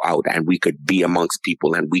could go out and we could be amongst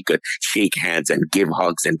people and we could shake hands and give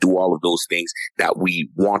hugs and do all of those things that we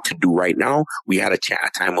want to do right now. We had a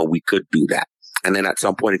time when we could do that. And then at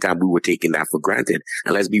some point in time, we were taking that for granted.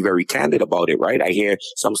 And let's be very candid about it, right? I hear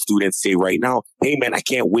some students say right now, hey, man, I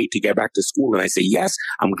can't wait to get back to school. And I say, yes,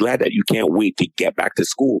 I'm glad that you can't wait to get back to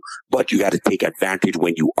school, but you got to take advantage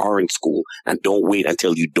when you are in school, and don't wait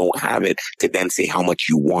until you don't have it to then say how much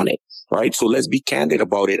you want it. Right. So let's be candid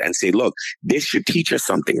about it and say, look, this should teach us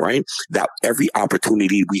something, right? That every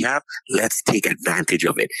opportunity we have, let's take advantage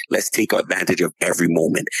of it. Let's take advantage of every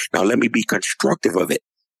moment. Now, let me be constructive of it.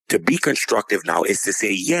 To be constructive now is to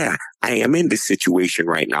say, yeah, I am in this situation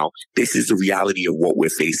right now. This is the reality of what we're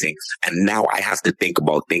facing. And now I have to think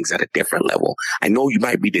about things at a different level. I know you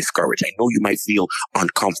might be discouraged. I know you might feel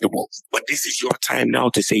uncomfortable, but this is your time now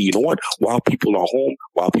to say, you know what? While people are home,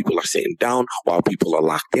 while people are sitting down, while people are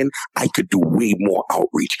locked in, I could do way more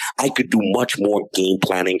outreach. I could do much more game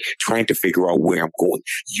planning, trying to figure out where I'm going.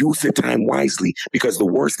 Use the time wisely, because the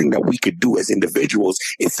worst thing that we could do as individuals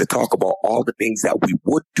is to talk about all the things that we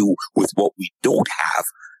would do with what we don't have,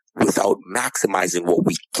 without maximizing what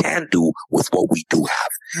we can do with what we do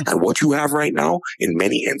have. And what you have right now, in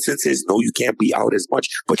many instances, no, you can't be out as much,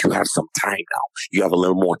 but you have some time now. You have a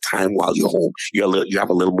little more time while you're home. You have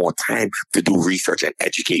a little more time to do research and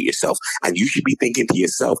educate yourself. And you should be thinking to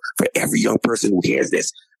yourself, for every young person who hears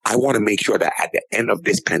this, I want to make sure that at the end of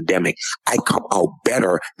this pandemic, I come out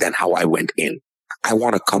better than how I went in. I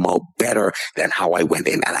want to come out better than how I went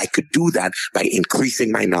in. And I could do that by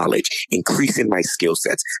increasing my knowledge, increasing my skill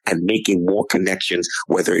sets, and making more connections,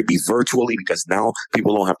 whether it be virtually, because now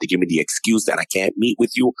people don't have to give me the excuse that I can't meet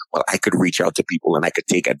with you. Well, I could reach out to people and I could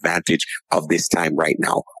take advantage of this time right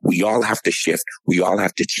now. We all have to shift. We all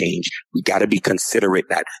have to change. We got to be considerate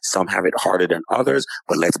that some have it harder than others,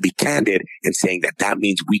 but let's be candid in saying that that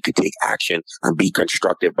means we could take action and be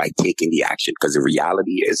constructive by taking the action, because the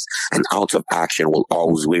reality is an ounce of action will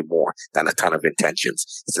always weigh more than a ton of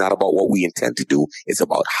intentions. It's not about what we intend to do. It's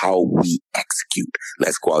about how we execute.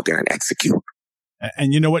 Let's go out there and execute.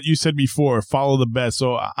 And you know what you said before, follow the best.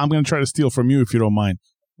 So I'm going to try to steal from you if you don't mind.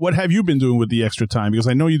 What have you been doing with the extra time? Because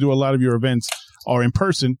I know you do a lot of your events are in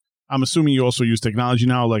person. I'm assuming you also use technology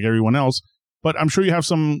now like everyone else, but I'm sure you have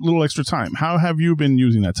some little extra time. How have you been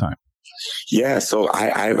using that time? Yeah, so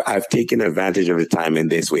I've taken advantage of the time in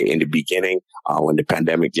this way. In the beginning, when the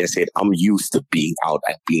pandemic just hit, I'm used to being out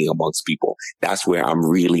and being amongst people. That's where I'm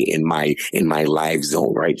really in my live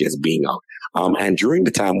zone, right? Just being out. And during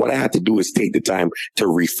the time, what I had to do is take the time to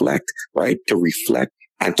reflect, right? To reflect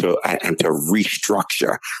and to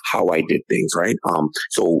restructure how I did things, right?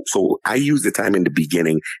 So I used the time in the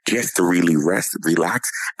beginning just to really rest, relax,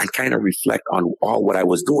 and kind of reflect on all what I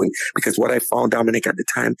was doing. Because what I found, Dominic, at the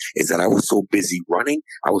time is that I was so busy running,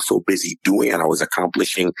 I was so busy doing, and I was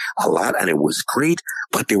accomplishing a lot, and it was great.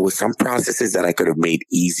 But there were some processes that I could have made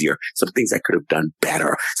easier, some things I could have done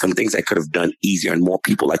better, some things I could have done easier, and more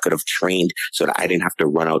people I could have trained so that I didn't have to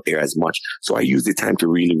run out there as much. So I used the time to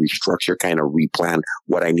really restructure, kind of replan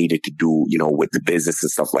what I needed to do, with the business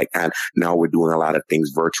and stuff like that. Now we're doing a lot of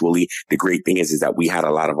things virtually. The great thing is that we had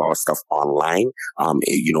a lot of our stuff online,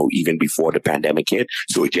 even before the pandemic hit.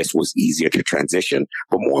 So it just was easier to transition.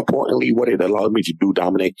 But more importantly, what it allowed me to do,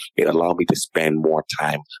 Dominic, it allowed me to spend more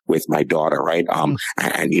time with my daughter, right?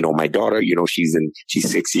 And my daughter, she's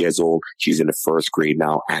 6 years old. She's in the first grade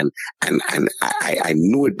now. And I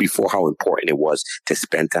knew it before how important it was to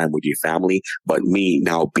spend time with your family. But me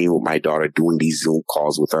now being with my daughter, doing these Zoom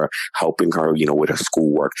calls with her, helping her, with her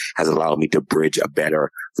schoolwork has allowed me to bridge a better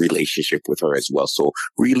relationship with her as well. So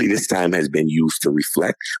really this time has been used to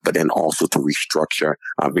reflect, but then also to restructure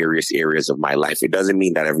various areas of my life. It doesn't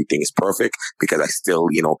mean that everything is perfect, because I still,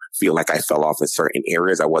 feel like I fell off in certain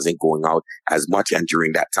areas. I wasn't going out as much. And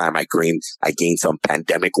during that time, I gained some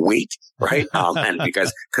pandemic weight, right? And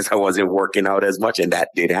because I wasn't working out as much, and that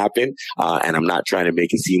did happen. And I'm not trying to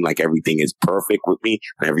make it seem like everything is perfect with me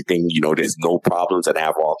and everything, there's no problems and I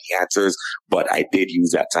have all the answers. But I did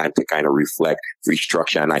use that time to kind of reflect,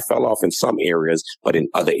 restructure, and I fell off in some areas, but in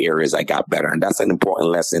other areas I got better. And that's an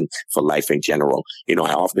important lesson for life in general.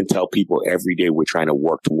 I often tell people every day we're trying to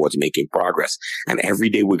work towards making progress, and every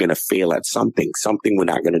day we're going to fail at something we're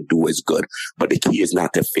not going to do as good. But the key is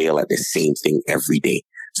not to fail at the same thing every day.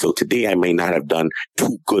 So today I may not have done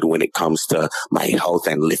too good when it comes to my health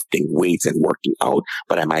and lifting weights and working out,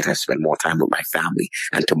 but I might have spent more time with my family.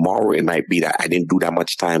 And tomorrow it might be that I didn't do that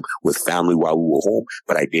much time with family while we were home,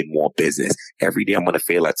 but I did more business. Every day I'm going to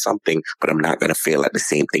fail at something, but I'm not going to fail at the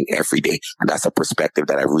same thing every day. And that's a perspective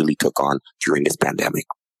that I really took on during this pandemic.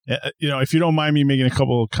 If you don't mind me making a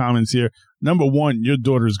couple of comments here. Number one, your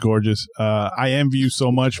daughter's gorgeous. I envy you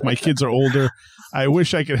so much. My kids are older. I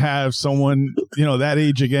wish I could have someone, that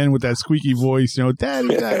age again with that squeaky voice,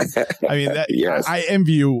 daddy. I mean, yes. I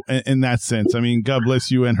envy you in that sense. I mean, God bless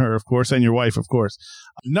you and her, of course, and your wife, of course.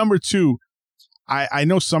 Number two, I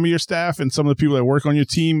know some of your staff and some of the people that work on your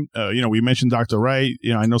team. We mentioned Dr. Wright.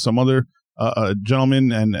 I know some other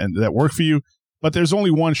gentlemen and that work for you, but there's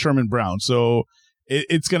only one Sherman Brown. So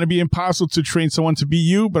it's going to be impossible to train someone to be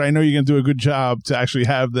you, but I know you're going to do a good job to actually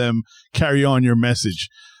have them carry on your message.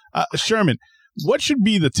 Sherman, what should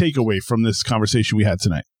be the takeaway from this conversation we had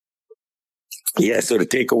tonight? Yeah, so the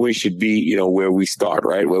takeaway should be, where we start,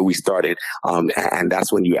 right? Where we started. And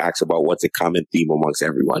that's when you ask about what's a common theme amongst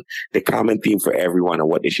everyone. The common theme for everyone and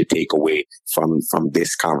what they should take away from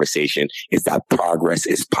this conversation is that progress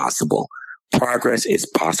is possible. Progress is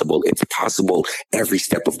possible. It's possible every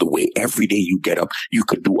step of the way. Every day you get up, you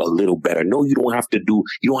could do a little better. No, you don't have to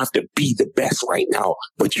be the best right now,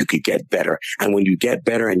 but you could get better. And when you get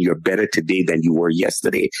better and you're better today than you were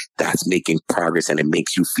yesterday, that's making progress, and it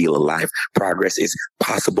makes you feel alive. Progress is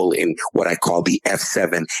possible in what I call the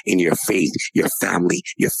F7 in your faith, your family,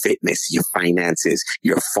 your fitness, your finances,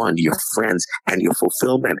 your fun, your friends, and your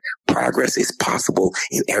fulfillment. Progress is possible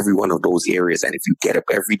in every one of those areas. And if you get up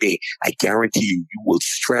every day, I guarantee you will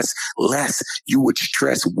stress less. You would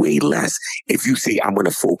stress way less if you say, I'm going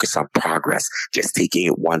to focus on progress, just taking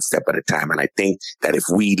it one step at a time. And I think that if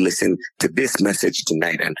we listen to this message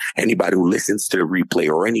tonight, and anybody who listens to the replay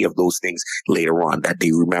or any of those things later on, that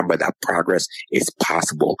they remember that progress is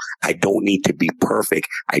possible. I don't need to be perfect.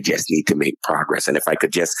 I just need to make progress. And if I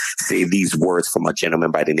could just say these words from a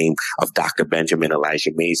gentleman by the name of Dr. Benjamin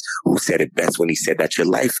Elijah Mays, who said it best when he said that your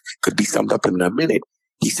life could be summed up in a minute.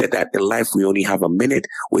 He said that in life, we only have a minute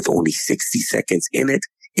with only 60 seconds in it.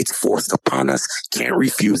 It's forced upon us, can't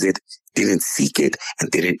refuse it, didn't seek it,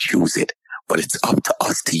 and didn't choose it. But it's up to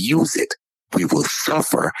us to use it. We will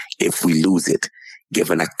suffer if we lose it.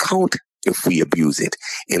 Give an account if we abuse it.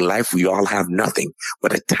 In life, we all have nothing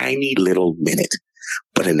but a tiny little minute.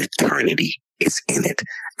 But an eternity is in it.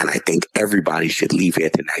 And I think everybody should leave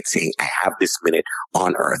here tonight saying, I have this minute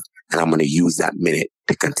on earth, and I'm going to use that minute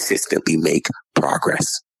to consistently make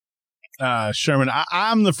progress. Sherman,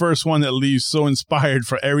 I'm the first one that leaves so inspired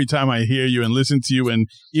for every time I hear you and listen to you, and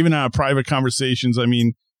even our private conversations. I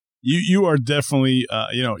mean, you are definitely,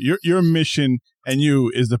 your mission and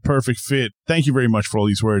you is the perfect fit. Thank you very much for all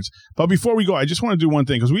these words. But before we go, I just want to do one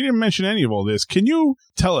thing, because we didn't mention any of all this. Can you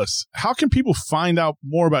tell us, how can people find out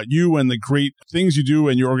more about you and the great things you do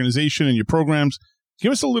and your organization and your programs?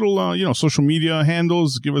 give us a little, social media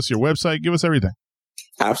handles, give us your website, give us everything.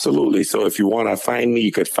 Absolutely. So if you want to find me,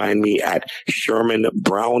 you could find me at Sherman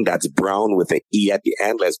Brown. That's Brown with an E at the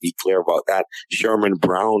end. Let's be clear about that. Sherman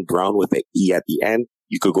Brown, Brown with an E at the end.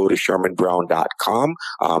 You could go to ShermanBrown.com,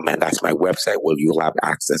 and that's my website where you'll have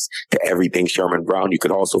access to everything Sherman Brown. You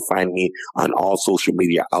could also find me on all social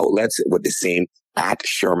media outlets with the same at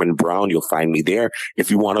Sherman Brown. You'll find me there.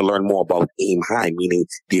 If you want to learn more about Aim High, meaning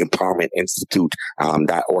the Empowerment Institute,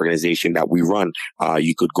 that organization that we run,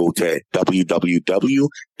 you could go to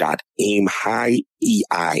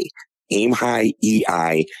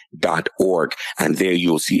aimhighei.org, and there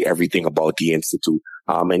you'll see everything about the Institute.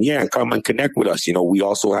 And come and connect with us. We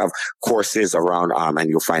also have courses around, and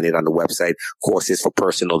you'll find it on the website, courses for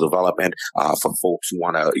personal development, for folks who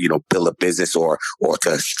want to, build a business or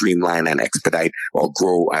to streamline and expedite or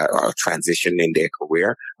grow or transition in their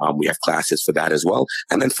career. We have classes for that as well.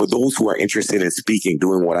 And then for those who are interested in speaking,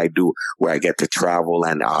 doing what I do, where I get to travel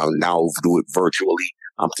and now do it virtually,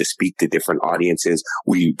 to speak to different audiences.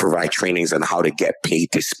 We provide trainings on how to get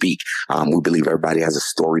paid to speak. We believe everybody has a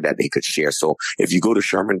story that they could share. So if you go to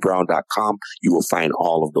ShermanBrown.com, you will find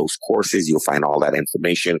all of those courses. You'll find all that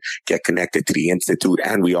information, get connected to the Institute.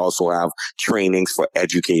 And we also have trainings for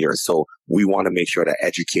educators. So we want to make sure that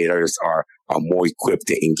educators are more equipped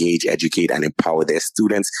to engage, educate, and empower their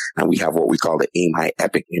students. And we have what we call the Aim High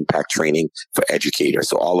Epic Impact Training for educators.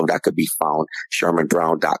 So all of that could be found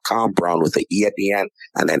ShermanBrown.com, Brown with the E at the end,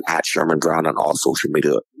 and then at Sherman Brown on all social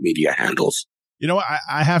media handles.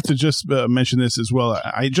 I have to just mention this as well.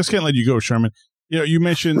 I just can't let you go, Sherman. You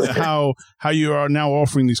mentioned how you are now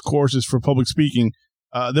offering these courses for public speaking.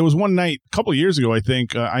 There was one night a couple of years ago, I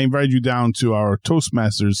think, I invited you down to our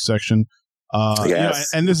Toastmasters section.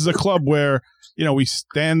 Yes. And this is a club where, we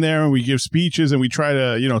stand there and we give speeches and we try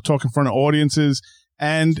to, talk in front of audiences.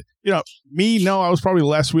 And, I was probably the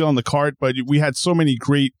last wheel on the cart, but we had so many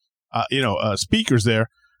great, speakers there.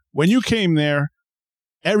 When you came there,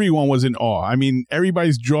 everyone was in awe. I mean,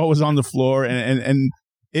 everybody's jaw was on the floor and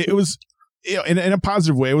it was, in a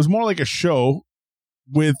positive way. It was more like a show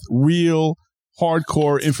with real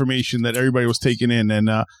hardcore information that everybody was taking in. And,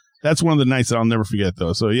 that's one of the nights that I'll never forget,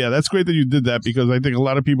 though. So, yeah, that's great that you did that because I think a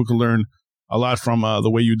lot of people can learn a lot from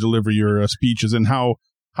the way you deliver your speeches and how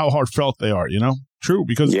heartfelt they are, True,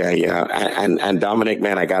 because... Yeah. And Dominic,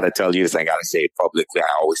 man, I got to tell you this. I got to say it publicly.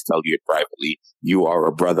 I always tell you it privately. You are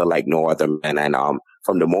a brother like no other, man. And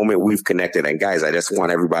from the moment we've connected, and guys, I just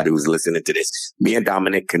want everybody who's listening to this, me and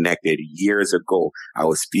Dominic connected years ago. I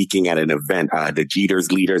was speaking at an event, the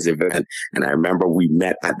Jeter's Leaders event, and I remember we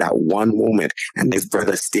met at that one moment, and this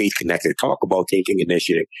brother stayed connected. Talk about taking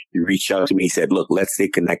initiative. He reached out to me, he said, look, let's stay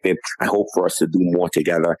connected. I hope for us to do more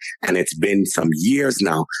together. And it's been some years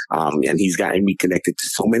now, and he's gotten me connected to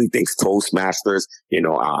so many things, Toastmasters,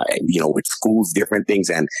 with schools, different things.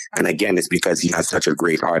 And again, it's because he has such a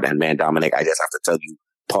great heart. And man, Dominic, I just have to tell you,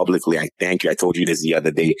 publicly, I thank you. I told you this the other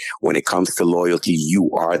day. When it comes to loyalty, you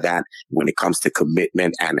are that. When it comes to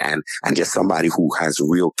commitment and just somebody who has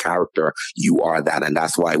real character, you are that. And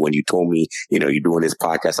that's why when you told me, you're doing this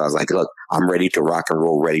podcast, I was like, look, I'm ready to rock and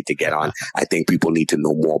roll, ready to get on. I think people need to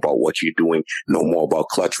know more about what you're doing, know more about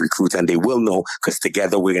Clutch Recruits, and they will know because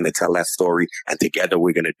together we're going to tell that story and together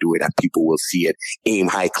we're going to do it and people will see it. Aim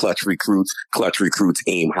High Clutch Recruits,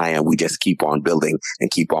 Aim High, and we just keep on building and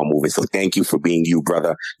keep on moving. So thank you for being you,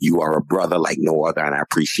 brother. You are a brother like no other, and I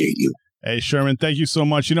appreciate you. Hey, Sherman, thank you so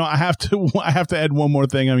much. I have to add one more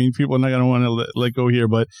thing. I mean, people are not going to want to let go here,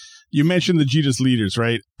 but you mentioned the Jeter's Leaders,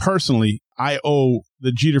 right? Personally, I owe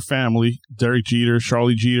the Jeter family, Derek Jeter,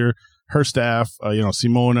 Charlie Jeter, her staff,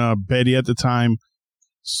 Simona, Betty at the time,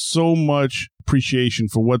 so much appreciation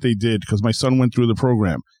for what they did because my son went through the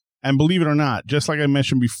program. And believe it or not, just like I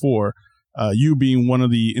mentioned before, you being one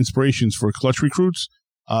of the inspirations for Clutch Recruits,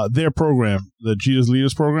 their program, the Jeter's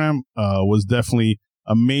Leaders program, was definitely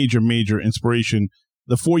a major, major inspiration.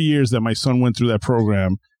 The 4 years that my son went through that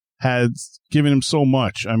program had given him so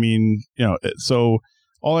much. I mean, so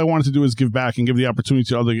all I wanted to do is give back and give the opportunity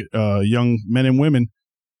to other young men and women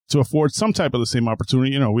to afford some type of the same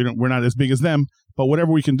opportunity. We're not as big as them, but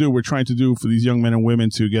whatever we can do, we're trying to do for these young men and women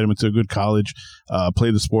to get them into a good college,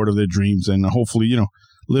 play the sport of their dreams, and hopefully,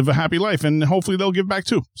 live a happy life, and hopefully they'll give back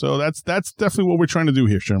too. So that's definitely what we're trying to do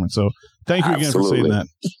here, Sherman. So thank you again for saying that.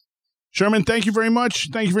 Sherman, thank you very much.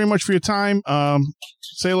 Thank you very much for your time.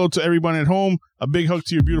 Say hello to everyone at home. A big hug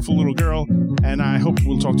to your beautiful little girl, and I hope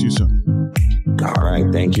we'll talk to you soon. All right.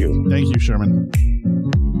 Thank you. Thank you, Sherman.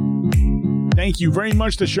 Thank you very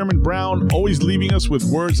much to Sherman Brown, always leaving us with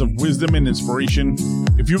words of wisdom and inspiration.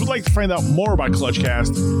 If you would like to find out more about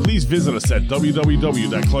ClutchCast, please visit us at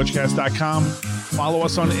www.clutchcast.com. Follow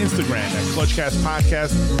us on Instagram at ClutchCast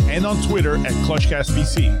Podcast and on Twitter at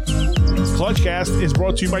ClutchCastBC. ClutchCast is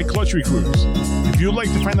brought to you by Clutch Recruits. If you would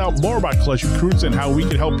like to find out more about Clutch Recruits and how we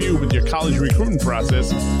can help you with your college recruiting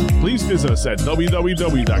process, please visit us at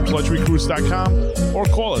www.clutchrecruits.com or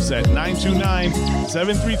call us at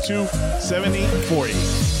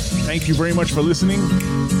 929-732-7848. Thank you very much for listening.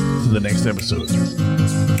 To the next episode.